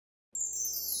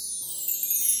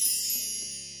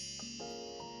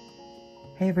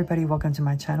Hey everybody, welcome to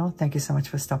my channel. Thank you so much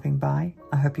for stopping by.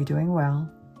 I hope you're doing well.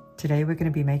 Today we're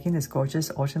going to be making this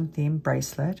gorgeous autumn themed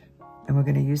bracelet, and we're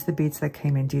going to use the beads that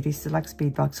came in Didi's Deluxe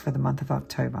Bead box for the month of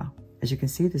October. As you can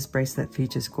see, this bracelet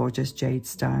features gorgeous jade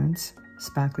stones,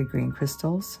 sparkly green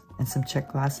crystals, and some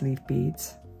Czech Glass Leaf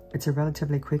beads. It's a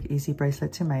relatively quick, easy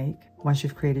bracelet to make. Once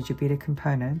you've created your beaded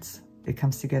components, it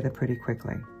comes together pretty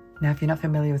quickly. Now, if you're not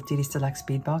familiar with Didi's Deluxe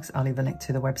Bead box, I'll leave a link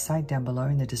to the website down below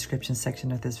in the description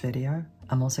section of this video.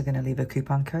 I'm also going to leave a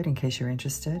coupon code in case you're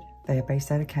interested. They are based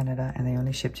out of Canada and they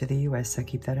only ship to the US, so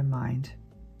keep that in mind.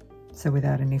 So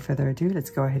without any further ado,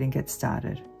 let's go ahead and get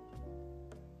started.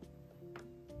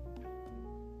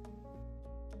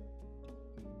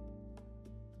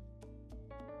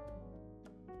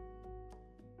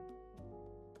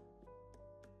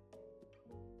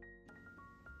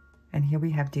 And here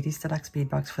we have Didi's Deluxe Bead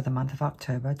box for the month of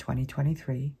October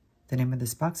 2023. The name of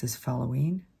this box is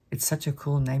Falloween. It's such a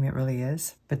cool name, it really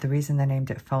is. But the reason they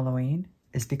named it Falloween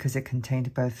is because it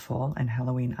contained both fall and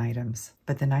Halloween items.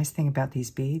 But the nice thing about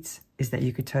these beads is that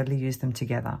you could totally use them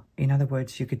together. In other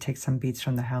words, you could take some beads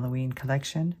from the Halloween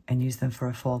collection and use them for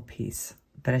a fall piece.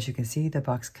 But as you can see, the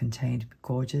box contained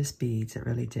gorgeous beads, it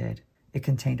really did. It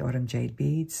contained autumn jade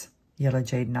beads, yellow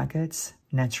jade nuggets,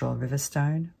 natural river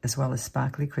stone, as well as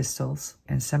sparkly crystals,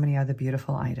 and so many other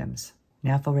beautiful items.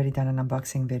 Now I've already done an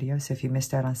unboxing video, so if you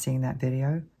missed out on seeing that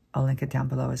video, I'll link it down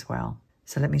below as well.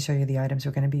 So let me show you the items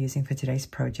we're going to be using for today's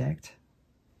project.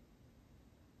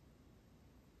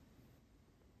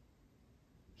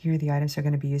 Here are the items we're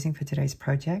going to be using for today's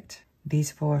project.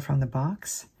 These 4 are from the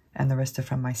box, and the rest are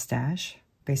from my stash,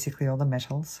 basically all the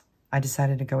metals. I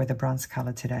decided to go with a bronze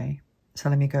color today. So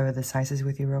let me go over the sizes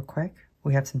with you real quick.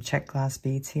 We have some Czech Glass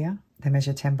beads here. They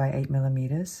measure 10 by 8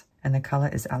 millimeters, and the color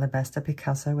is Alabaster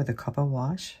Picasso with a copper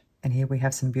wash. And here we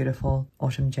have some beautiful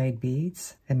autumn jade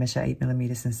beads. They measure 8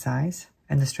 millimeters in size.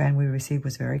 And the strand we received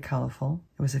was very colorful.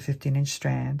 It was a 15-inch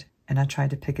strand, and I tried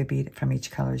to pick a bead from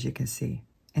each color, as you can see.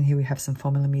 And here we have some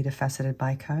 4 millimeter faceted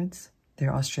bicones.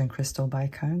 They're Austrian crystal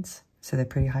bicones, so they're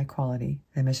pretty high quality.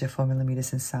 They measure 4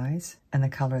 millimeters in size, and the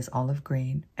color is olive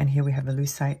green. And here we have a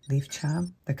lucite leaf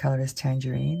charm. The color is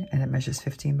tangerine, and it measures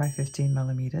 15 by 15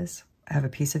 millimeters. I have a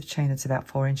piece of chain that's about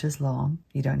 4 inches long.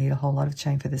 You don't need a whole lot of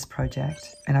chain for this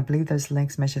project. And I believe those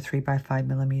links measure 3 by 5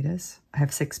 millimeters. I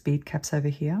have 6 bead caps over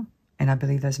here, and I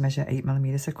believe those measure 8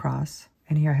 millimeters across.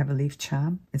 And here I have a leaf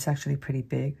charm. It's actually pretty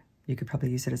big. You could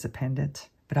probably use it as a pendant,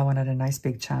 but I wanted a nice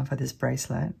big charm for this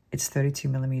bracelet. It's 32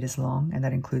 millimeters long, and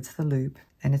that includes the loop,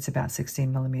 and it's about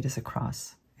 16 millimeters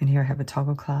across. And here I have a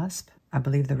toggle clasp. I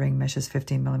believe the ring measures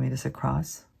 15 millimeters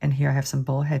across. And here I have some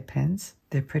ball head pins.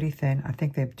 They're pretty thin. I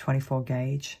think they're 24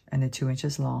 gauge, and they're 2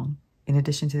 inches long. In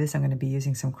addition to this, I'm going to be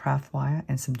using some craft wire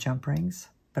and some jump rings,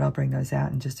 but I'll bring those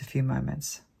out in just a few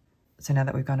moments. So now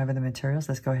that we've gone over the materials,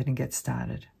 let's go ahead and get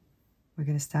started. We're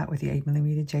going to start with the 8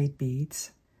 millimeter jade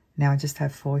beads. Now I just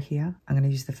have 4 here. I'm going to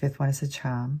use the 5th one as a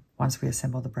charm once we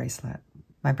assemble the bracelet.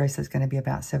 My bracelet's going to be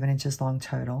about 7 inches long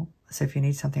total, so if you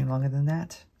need something longer than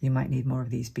that, you might need more of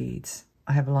these beads.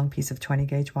 I have a long piece of 20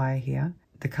 gauge wire here.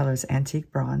 The color is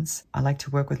antique bronze. I like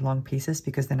to work with long pieces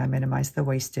because then I minimize the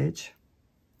wastage.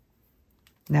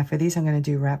 Now for these I'm going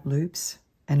to do wrap loops,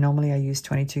 and normally I use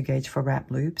 22 gauge for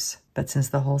wrap loops, but since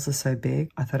the holes are so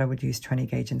big, I thought I would use 20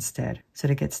 gauge instead. So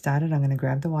to get started, I'm going to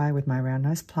grab the wire with my round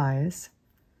nose pliers,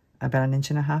 about 1.5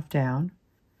 inches down,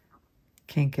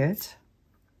 kink it,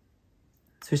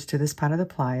 switch to this part of the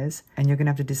pliers, and you're going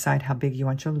to have to decide how big you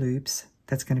want your loops.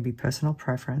 That's going to be personal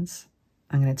preference.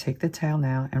 I'm going to take the tail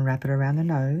now and wrap it around the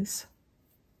nose,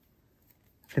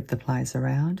 flip the pliers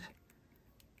around,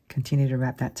 continue to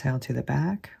wrap that tail to the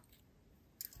back,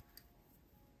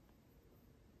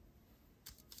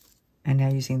 and now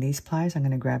using these pliers, I'm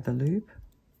going to grab the loop,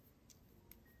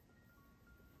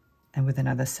 and with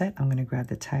another set, I'm going to grab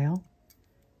the tail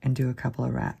and do a couple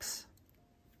of wraps.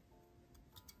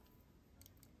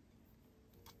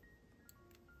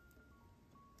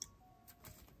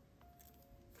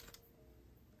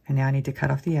 And now I need to cut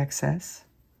off the excess.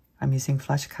 I'm using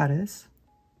flush cutters.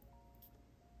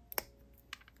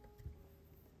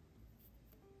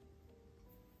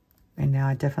 And now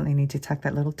I definitely need to tuck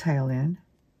that little tail in.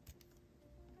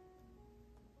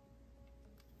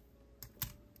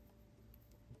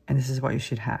 And this is what you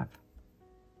should have.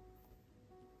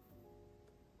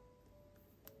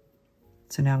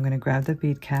 So now I'm going to grab the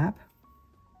bead cap,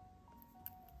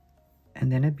 and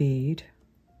then a bead,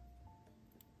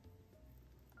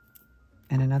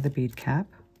 and another bead cap,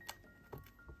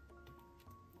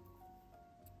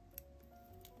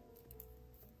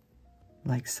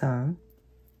 like so.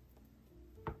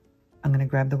 I'm going to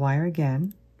grab the wire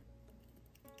again,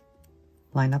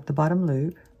 line up the bottom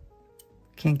loop,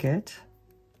 kink it,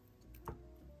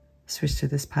 switch to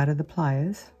this part of the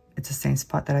pliers. It's the same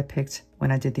spot that I picked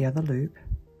when I did the other loop.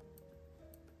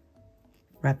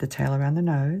 Wrap the tail around the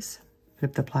nose,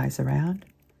 flip the pliers around,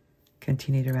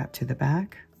 continue to wrap to the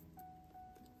back.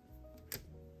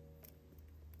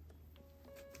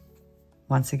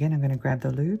 Once again, I'm going to grab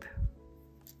the loop.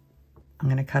 I'm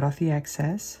going to cut off the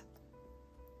excess.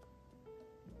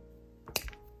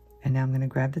 And now I'm going to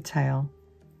grab the tail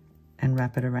and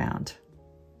wrap it around.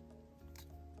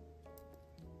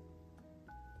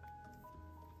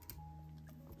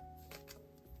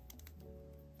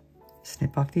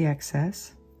 Snip off the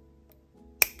excess.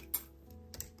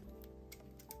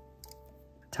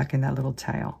 Tuck in that little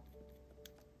tail.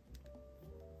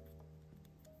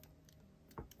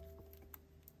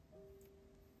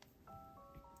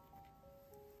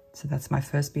 So that's my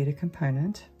first beaded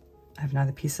component. I have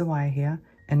another piece of wire here,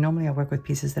 and normally I work with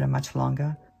pieces that are much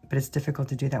longer, but it's difficult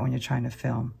to do that when you're trying to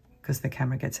film because the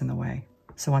camera gets in the way.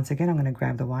 So once again, I'm going to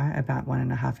grab the wire about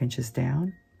 1.5 inches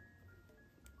down,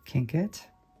 kink it,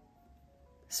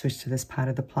 switch to this part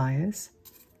of the pliers,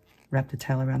 wrap the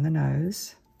tail around the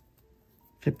nose,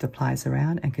 flip the pliers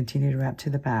around and continue to wrap to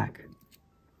the back.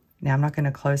 Now I'm not going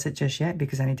to close it just yet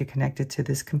because I need to connect it to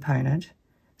this component.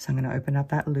 So I'm going to open up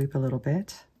that loop a little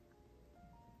bit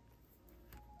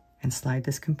and slide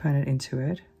this component into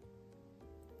it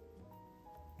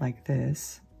like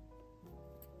this.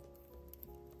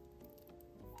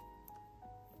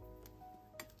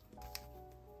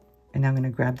 And now I'm going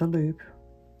to grab the loop,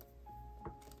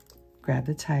 grab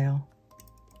the tail,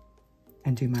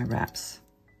 and do my wraps.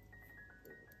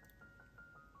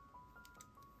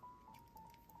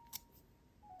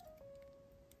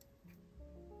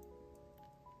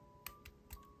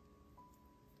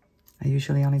 I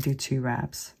usually only do 2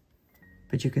 wraps,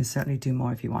 but you can certainly do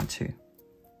more if you want to.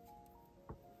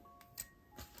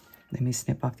 Let me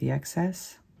snip off the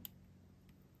excess.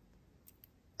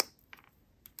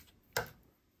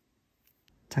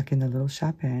 Tuck in the little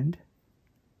sharp end.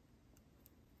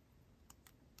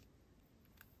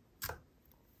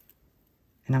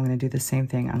 And I'm going to do the same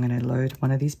thing. I'm going to load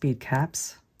one of these bead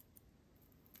caps.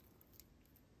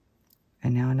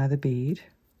 And now another bead.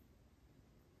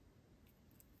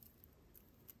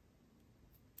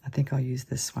 I think I'll use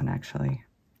this one actually.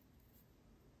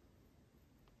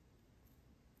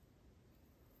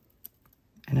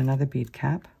 And another bead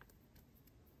cap.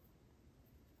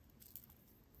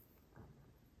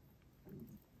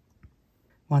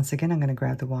 Once again, I'm going to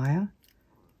grab the wire,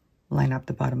 line up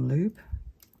the bottom loop,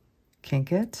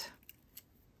 kink it,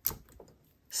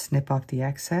 snip off the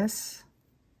excess.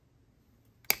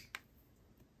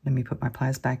 Let me put my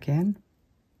pliers back in.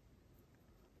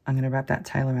 I'm going to wrap that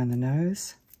tail around the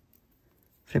nose,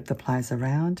 flip the pliers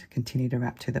around, continue to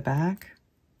wrap to the back.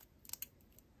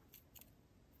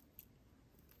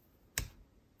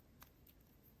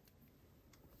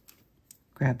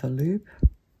 Grab the loop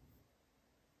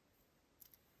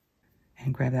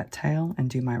and grab that tail and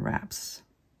do my wraps.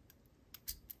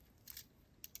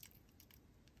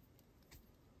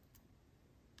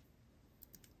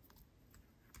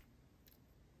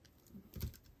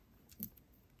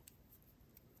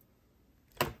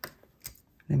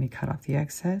 Let me cut off the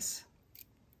excess.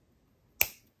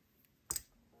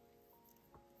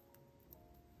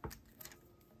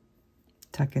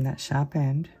 Tuck in that sharp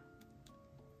end.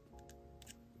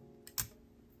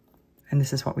 And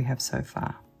this is what we have so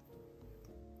far.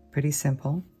 Pretty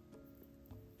simple.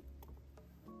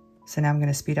 So now I'm going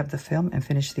to speed up the film and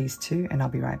finish these 2, and I'll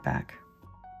be right back.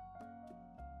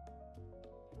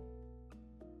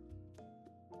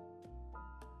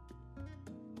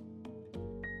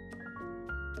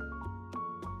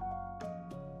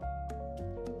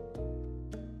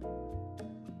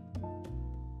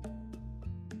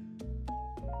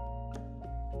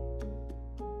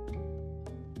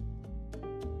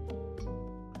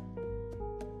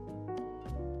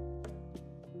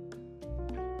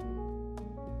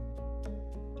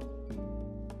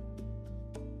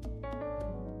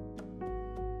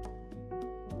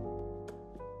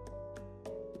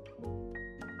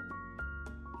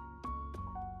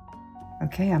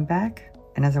 Okay, I'm back,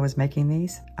 and as I was making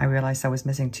these, I realized I was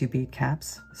missing 2 bead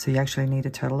caps, so you actually need a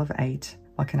total of 8.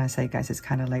 What can I say, guys? It's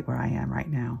kind of late where I am right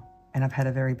now, and I've had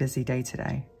a very busy day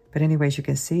today. But anyways, you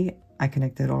can see I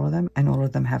connected all of them, and all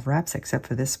of them have wraps except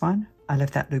for this one. I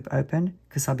left that loop open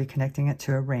because I'll be connecting it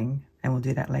to a ring, and we'll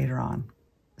do that later on.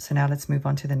 So now let's move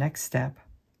on to the next step.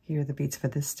 Here are the beads for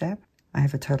this step. I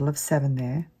have a total of 7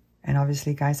 there, and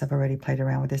obviously, guys, I've already played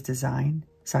around with this design,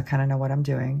 so I kind of know what I'm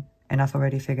doing. And I've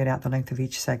already figured out the length of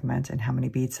each segment and how many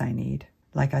beads I need.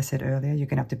 Like I said earlier, you're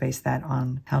going to have to base that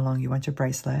on how long you want your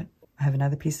bracelet. I have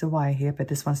another piece of wire here, but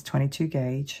this one's 22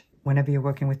 gauge. Whenever you're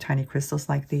working with tiny crystals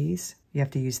like these, you have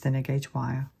to use thinner gauge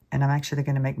wire. And I'm actually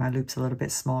going to make my loops a little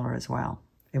bit smaller as well.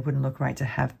 It wouldn't look right to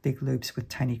have big loops with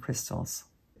tiny crystals.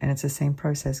 And it's the same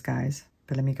process, guys.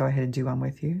 But let me go ahead and do one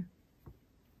with you.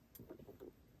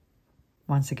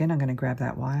 Once again, I'm going to grab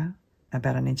that wire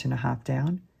about 1.5 inches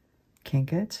down,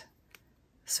 kink it,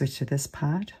 switch to this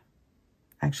part.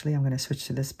 Actually, I'm going to switch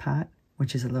to this part,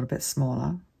 which is a little bit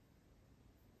smaller.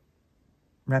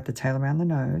 Wrap the tail around the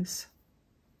nose.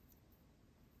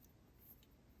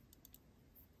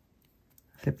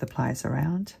 Flip the pliers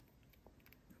around.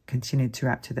 Continue to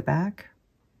wrap to the back.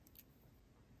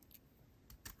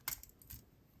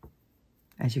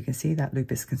 As you can see, that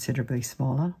loop is considerably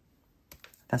smaller.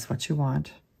 That's what you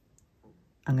want.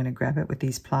 I'm going to grab it with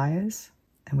these pliers,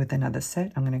 and with another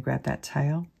set, I'm going to grab that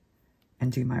tail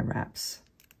and do my wraps.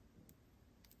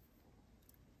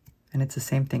 And it's the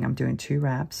same thing. I'm doing 2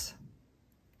 wraps.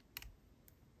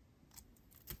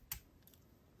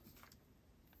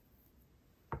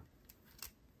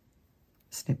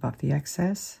 Snip off the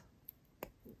excess.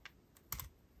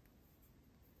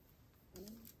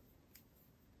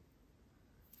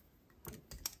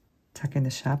 Tuck in the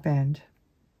sharp end.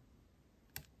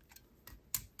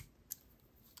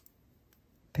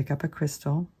 Pick up a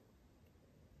crystal.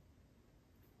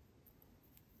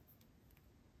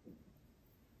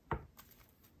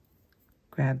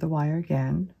 Grab the wire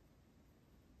again.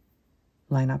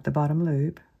 Line up the bottom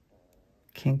loop.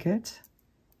 Kink it.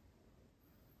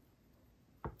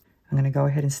 I'm going to go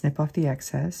ahead and snip off the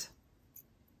excess.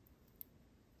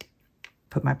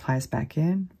 Put my pliers back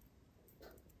in.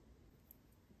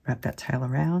 Wrap that tail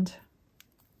around.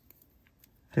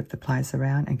 Flip the pliers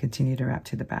around and continue to wrap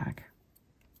to the back.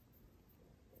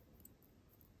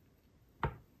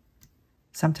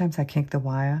 Sometimes I kink the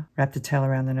wire, wrap the tail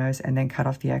around the nose, and then cut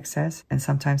off the excess. And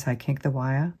sometimes I kink the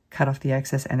wire, cut off the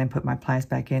excess, and then put my pliers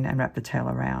back in and wrap the tail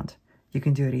around. You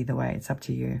can do it either way. It's up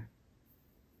to you.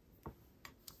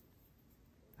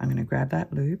 I'm going to grab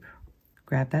that loop,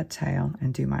 grab that tail,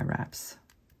 and do my wraps.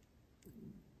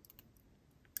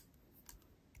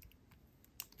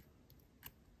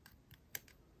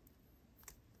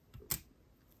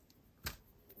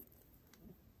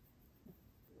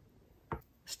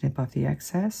 Snip off the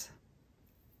excess.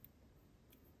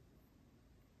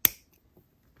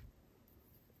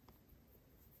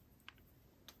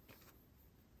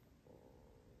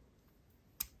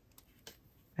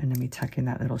 And let me tuck in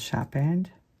that little sharp end.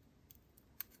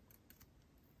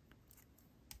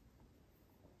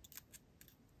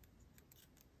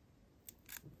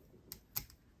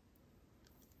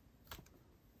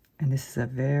 And this is a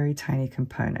very tiny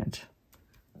component.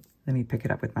 Let me pick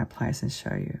it up with my pliers and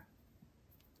show you.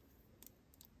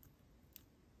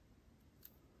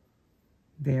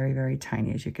 Very, very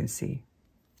tiny, as you can see.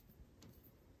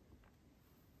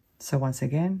 So once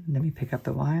again, let me pick up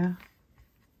the wire.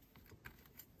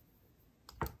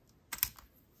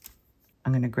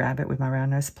 I'm going to grab it with my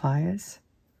round nose pliers,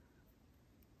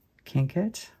 kink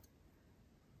it,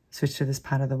 switch to this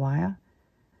part of the wire,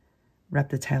 wrap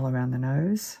the tail around the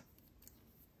nose,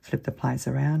 flip the pliers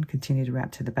around, continue to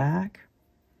wrap to the back.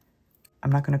 I'm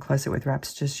not going to close it with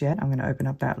wraps just yet. I'm going to open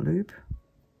up that loop,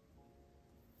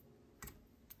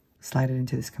 slide it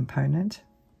into this component.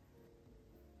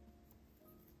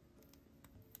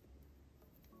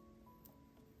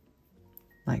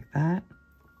 Like that.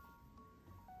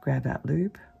 Grab that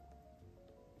loop.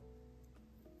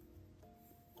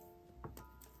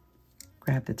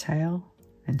 Grab the tail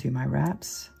and do my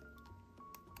wraps.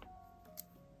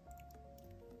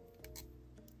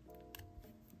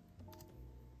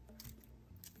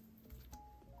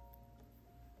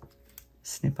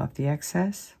 Snip off the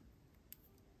excess.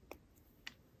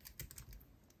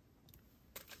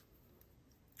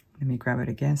 Let me grab it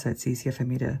again so it's easier for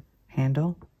me to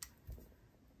handle,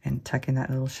 and tuck in that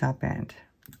little sharp end.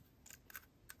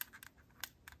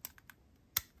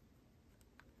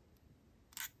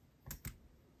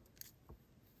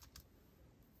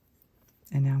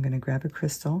 And now I'm going to grab a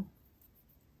crystal,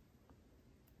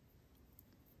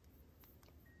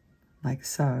 like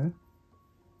so.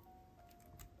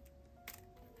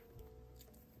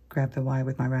 Grab the wire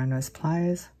with my round nose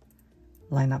pliers,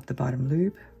 line up the bottom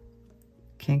loop,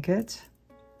 kink it,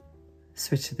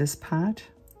 switch to this part,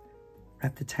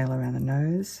 wrap the tail around the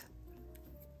nose,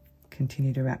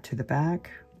 continue to wrap to the back.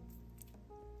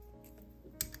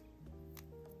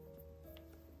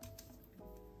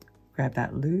 Grab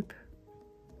that loop,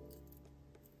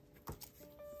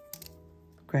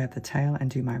 grab the tail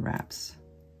and do my wraps.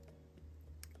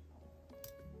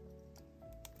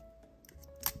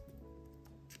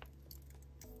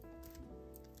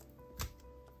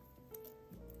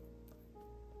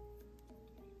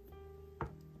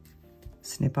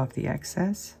 snip off the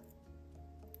excess.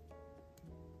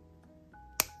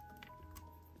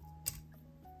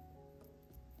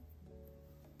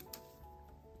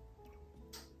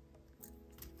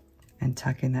 And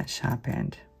tuck in that sharp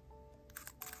end.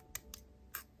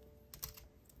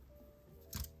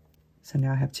 So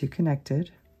now I have two connected.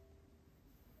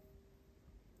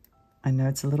 I know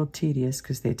it's a little tedious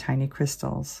because they're tiny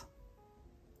crystals.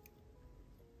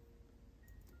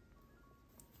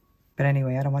 But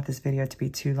anyway, I don't want this video to be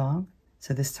too long.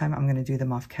 So this time I'm going to do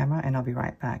them off camera and I'll be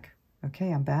right back.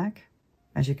 Okay, I'm back.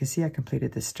 As you can see, I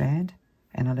completed the strand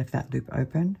and I left that loop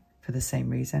open for the same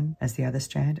reason as the other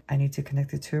strand. I need to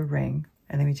connect it to a ring.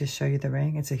 And let me just show you the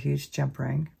ring. It's a huge jump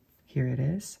ring. Here it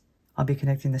is. I'll be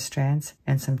connecting the strands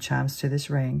and some charms to this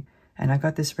ring. And I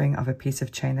got this ring of a piece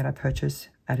of chain that I purchased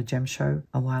at a gem show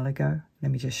a while ago.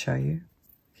 Let me just show you.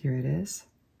 Here it is.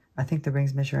 I think the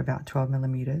rings measure about 12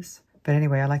 millimeters. But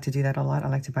anyway, I like to do that a lot. I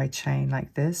like to buy chain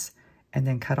like this and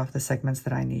then cut off the segments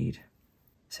that I need.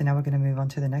 So now we're going to move on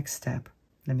to the next step.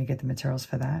 Let me get the materials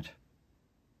for that.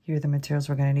 Here are the materials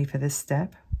we're going to need for this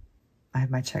step. I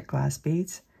have my Czech glass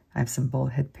beads. I have some ball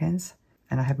head pins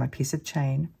and I have my piece of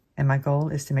chain. And my goal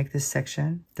is to make this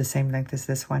section the same length as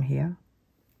this one here.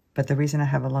 But the reason I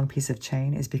have a long piece of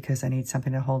chain is because I need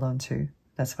something to hold on to.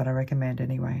 That's what I recommend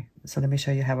anyway. So let me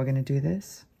show you how we're going to do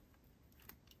this.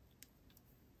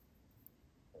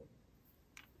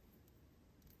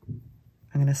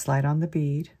 I'm going to slide on the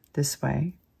bead this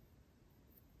way.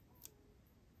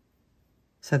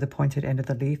 So the pointed end of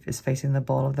the leaf is facing the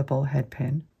ball of the ball head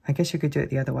pin. I guess you could do it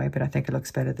the other way, but I think it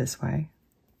looks better this way.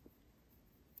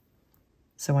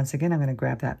 So once again, I'm going to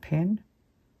grab that pin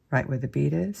right where the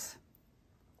bead is,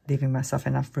 leaving myself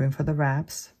enough room for the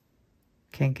wraps.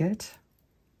 Kink it.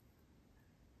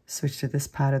 Switch to this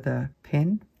part of the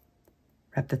pin.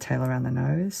 Wrap the tail around the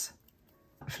nose.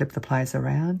 Flip the pliers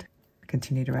around.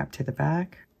 Continue to wrap to the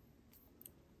back.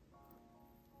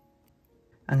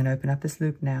 I'm going to open up this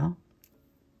loop now.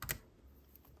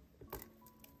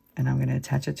 And I'm going to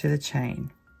attach it to the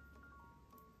chain.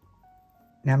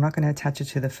 Now I'm not going to attach it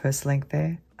to the first link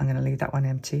there. I'm going to leave that one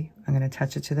empty. I'm going to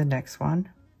attach it to the next one.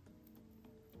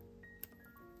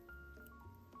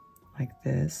 Like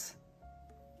this.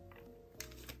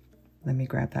 Let me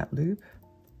grab that loop.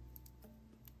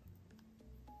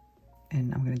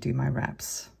 And I'm going to do my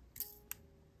wraps.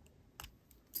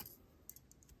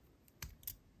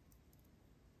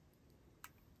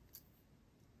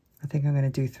 I think I'm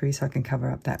going to do 3 so I can cover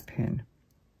up that pin.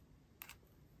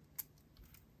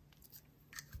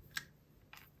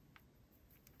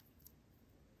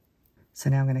 So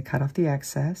now I'm going to cut off the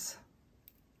excess.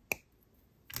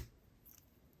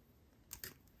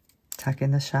 Tuck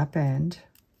in the sharp end.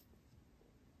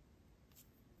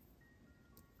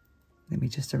 Let me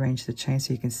just arrange the chain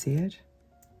so you can see it.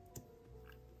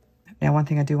 Now, one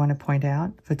thing I do want to point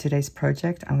out, for today's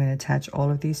project, I'm going to attach all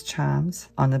of these charms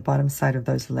on the bottom side of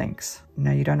those links.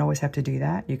 Now, you don't always have to do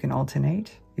that. You can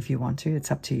alternate if you want to. It's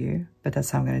up to you. But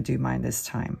that's how I'm going to do mine this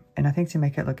time. And I think to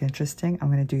make it look interesting, I'm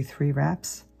going to do 3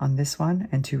 wraps on this one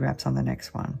and 2 wraps on the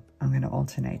next one. I'm going to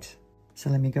alternate.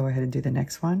 So let me go ahead and do the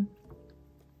next one.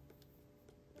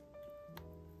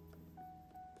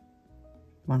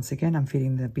 Once again, I'm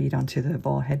feeding the bead onto the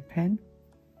ball head pin.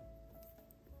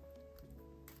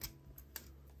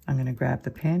 I'm going to grab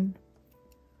the pin,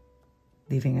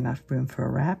 leaving enough room for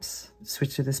wraps.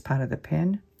 Switch to this part of the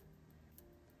pin.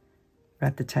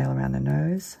 Wrap the tail around the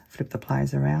nose, flip the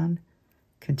pliers around,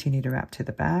 continue to wrap to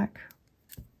the back.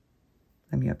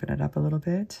 Let me open it up a little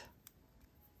bit.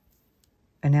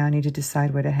 And now I need to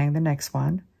decide where to hang the next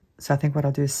one. So I think what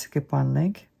I'll do is skip one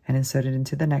link and insert it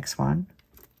into the next one.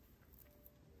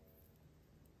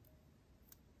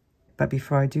 But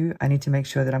before I do, I need to make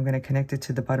sure that I'm going to connect it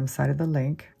to the bottom side of the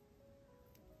link.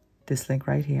 This link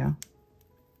right here.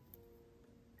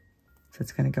 So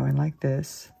it's going to go in like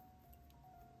this.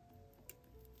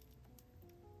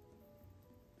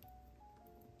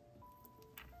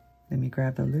 Let me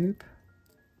grab the loop,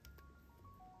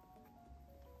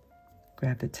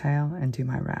 grab the tail, and do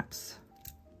my wraps.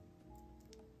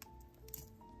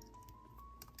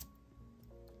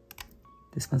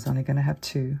 This one's only going to have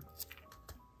 2.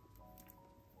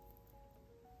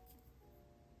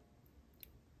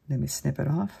 Let me snip it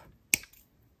off.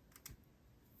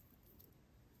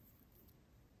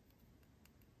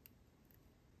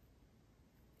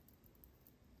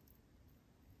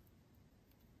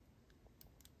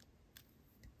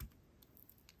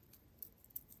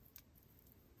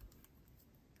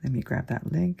 Let me grab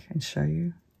that link and show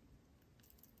you.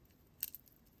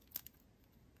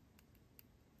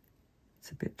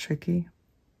 It's a bit tricky.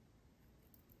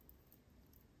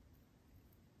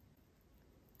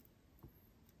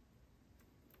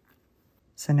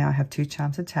 So now I have 2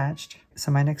 charms attached.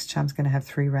 So my next charm is going to have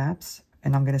 3 wraps,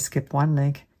 and I'm going to skip 1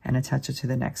 link and attach it to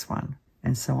the next one,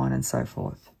 and so on and so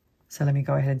forth. So let me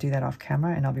go ahead and do that off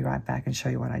camera, and I'll be right back and show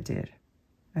you what I did.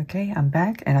 Okay, I'm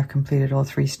back, and I've completed all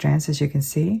 3 strands, as you can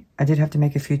see. I did have to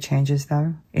make a few changes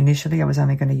though. Initially, I was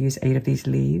only going to use 8 of these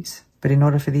leaves, but in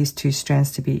order for these 2 strands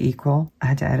to be equal, I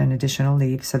had to add an additional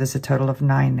leaf, so there's a total of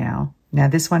 9 now. Now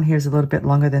this one here is a little bit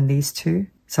longer than these 2,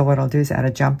 so what I'll do is add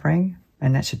a jump ring,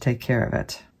 and that should take care of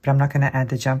it. But I'm not going to add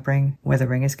the jump ring where the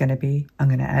ring is going to be. I'm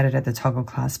going to add it at the toggle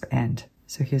clasp end.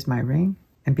 So here's my ring,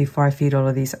 and before I feed all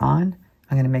of these on,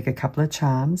 I'm going to make a couple of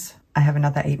charms. I have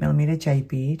another 8mm jade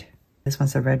bead. This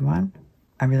one's a red one.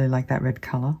 I really like that red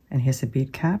color. And here's a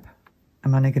bead cap.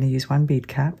 I'm only going to use 1 bead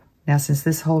cap. Now, since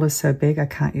this hole is so big, I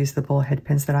can't use the ball head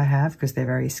pins that I have because they're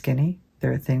very skinny.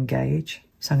 They're a thin gauge.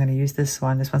 So I'm going to use this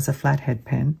one. This one's a flat head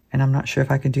pin. And I'm not sure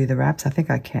if I can do the wraps. I think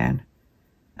I can.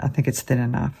 I think it's thin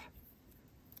enough.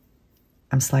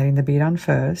 I'm sliding the bead on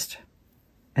first,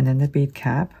 and then the bead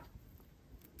cap.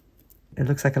 It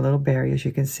looks like a little berry, as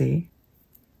you can see.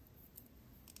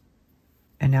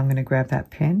 And now I'm going to grab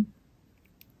that pin,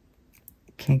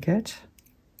 kink it,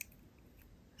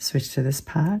 switch to this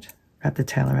part, wrap the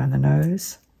tail around the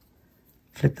nose,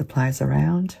 flip the pliers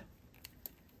around,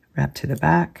 wrap to the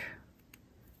back.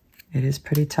 It is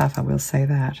pretty tough, I will say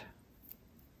that.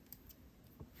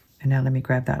 And now let me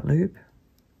grab that loop,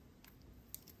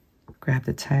 grab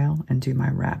the tail, and do my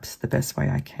wraps the best way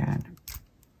I can.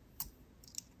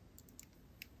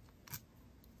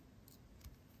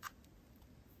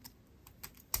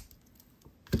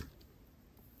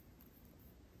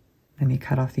 Let me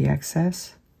cut off the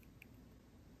excess,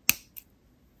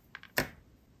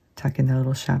 tuck in the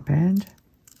little sharp end.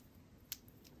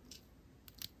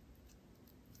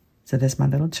 So there's my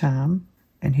little charm,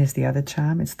 and here's the other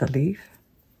charm, it's the leaf.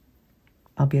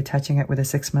 I'll be attaching it with a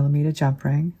 6mm jump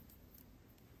ring.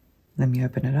 Let me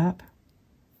open it up.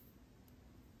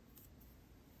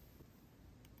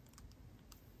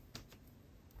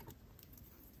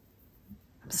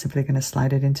 I'm simply going to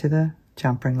slide it into the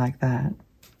jump ring like that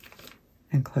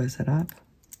and close it up.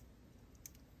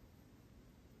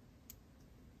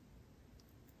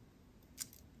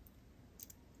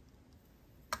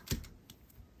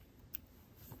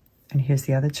 And here's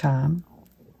the other charm.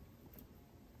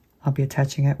 I'll be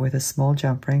attaching it with a small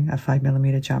jump ring, a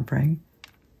 5mm jump ring.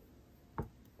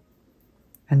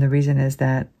 And the reason is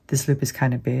that this loop is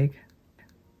kind of big.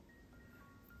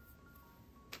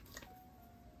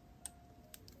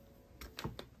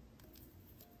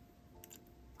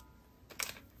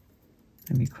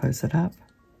 Let me close it up.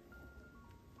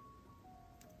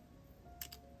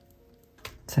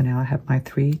 So now I have my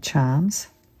 3 charms,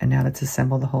 and now let's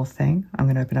assemble the whole thing. I'm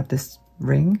going to open up this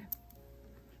ring.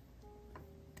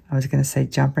 I was going to say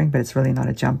jump ring, but it's really not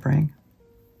a jump ring.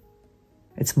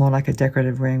 It's more like a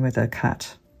decorative ring with a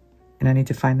cut. And I need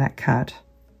to find that cut.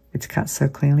 It's cut so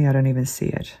cleanly I don't even see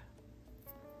it.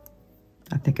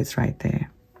 I think it's right there.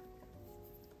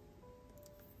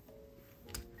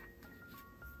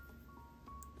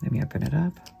 Let me open it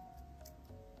up.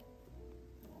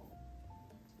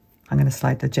 I'm going to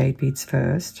slide the jade beads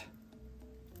first,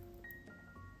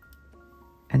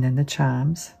 and then the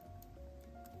charms.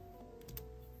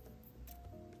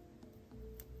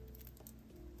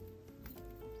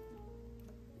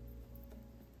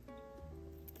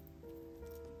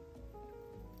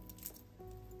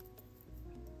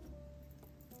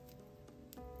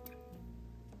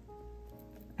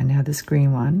 And now this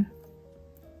green one.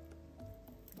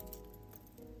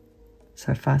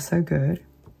 So far, so good.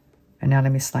 And now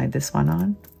let me slide this one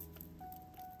on.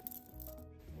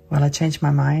 Well, I changed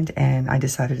my mind and I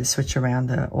decided to switch around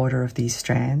the order of these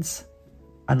strands.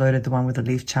 I loaded the one with the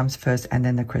leaf charms first and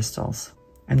then the crystals.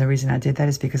 And the reason I did that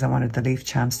is because I wanted the leaf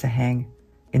charms to hang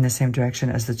in the same direction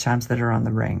as the charms that are on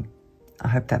the ring. I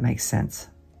hope that makes sense.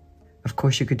 Of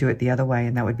course, you could do it the other way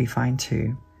and that would be fine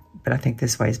too, but I think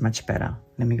this way is much better.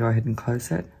 Let me go ahead and close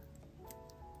it.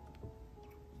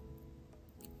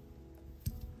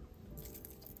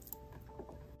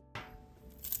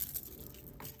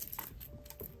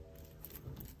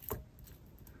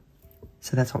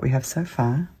 So that's what we have so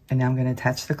far. And now I'm going to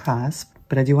attach the clasp.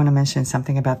 But I do want to mention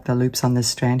something about the loops on this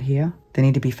strand here. They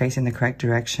need to be facing the correct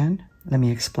direction. Let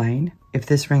me explain. If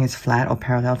this ring is flat or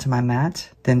parallel to my mat,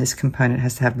 then this component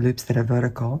has to have loops that are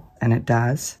vertical, and it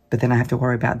does. But then I have to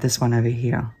worry about this one over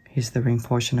here. Here's the ring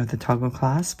portion of the toggle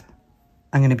clasp.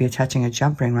 I'm going to be attaching a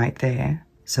jump ring right there.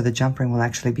 So the jump ring will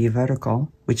actually be vertical,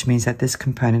 which means that this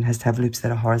component has to have loops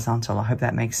that are horizontal. I hope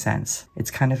that makes sense.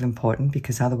 It's kind of important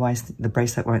because otherwise the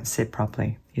bracelet won't sit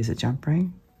properly. Here's a jump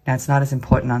ring. Now it's not as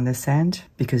important on this end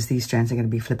because these strands are going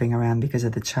to be flipping around because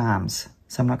of the charms.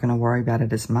 So I'm not going to worry about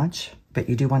it as much, but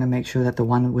you do want to make sure that the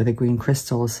one with the green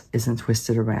crystals isn't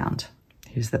twisted around.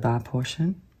 Here's the bar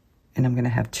portion. And I'm going to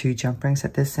have 2 jump rings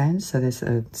at this end. So there's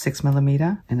a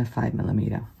 6mm and a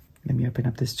 5mm. Let me open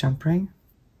up this jump ring.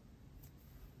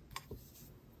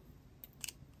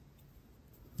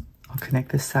 I'll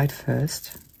connect this side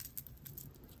first.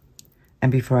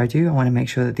 And before I do, I want to make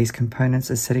sure that these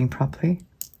components are sitting properly.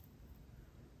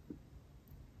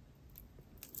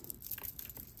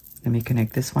 Let me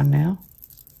connect this one now.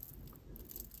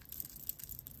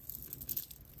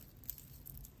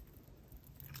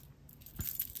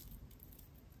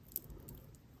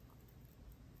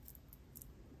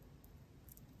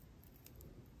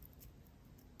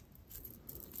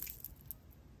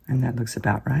 And that looks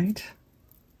about right.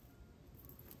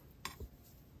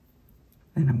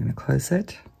 And I'm going to close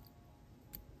it.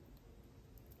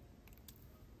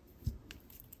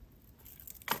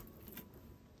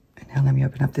 And now let me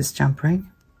open up this jump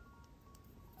ring.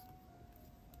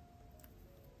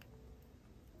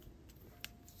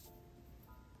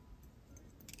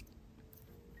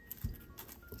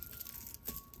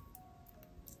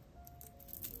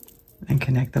 And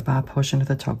connect the bar portion to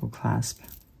the toggle clasp.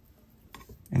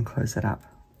 And close it up.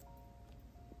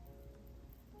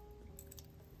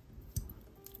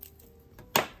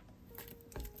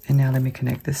 And now let me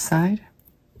connect this side.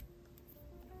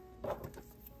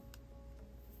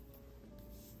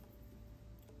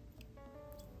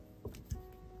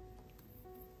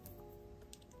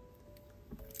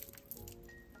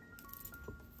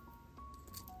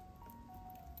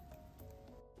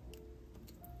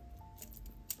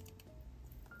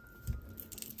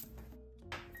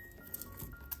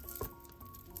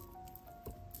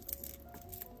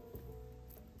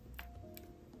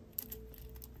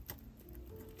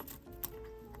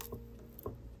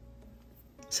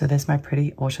 So there's my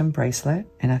pretty autumn bracelet,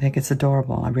 and I think it's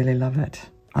adorable. I really love it.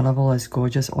 I love all those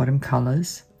gorgeous autumn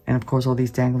colors, and of course all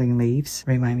these dangling leaves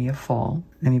remind me of fall.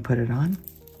 Let me put it on.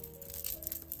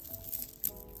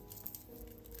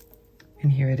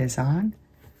 And here it is on.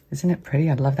 Isn't it pretty?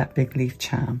 I love that big leaf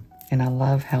charm. And I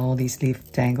love how all these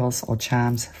leaf dangles or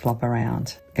charms flop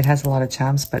around. It has a lot of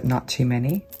charms, but not too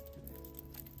many.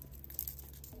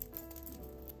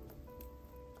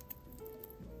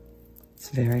 It's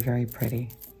very, very pretty.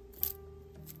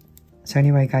 So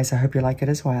anyway, guys, I hope you like it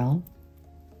as well.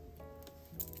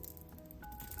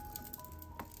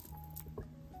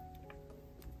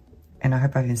 And I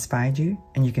hope I've inspired you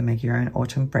and you can make your own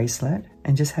autumn bracelet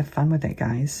and just have fun with it,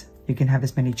 guys. You can have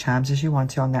as many charms as you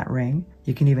want to on that ring.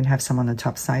 You can even have some on the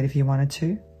top side if you wanted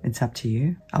to. It's up to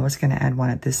you. I was going to add one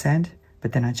at this end,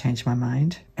 but then I changed my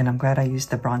mind. And I'm glad I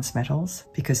used the bronze metals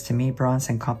because to me, bronze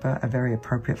and copper are very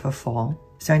appropriate for fall.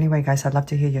 So anyway, guys, I'd love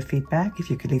to hear your feedback.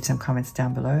 If you could leave some comments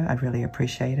down below, I'd really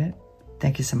appreciate it.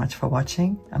 Thank you so much for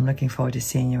watching. I'm looking forward to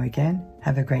seeing you again.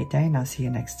 Have a great day and I'll see you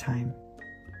next time.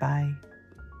 Bye.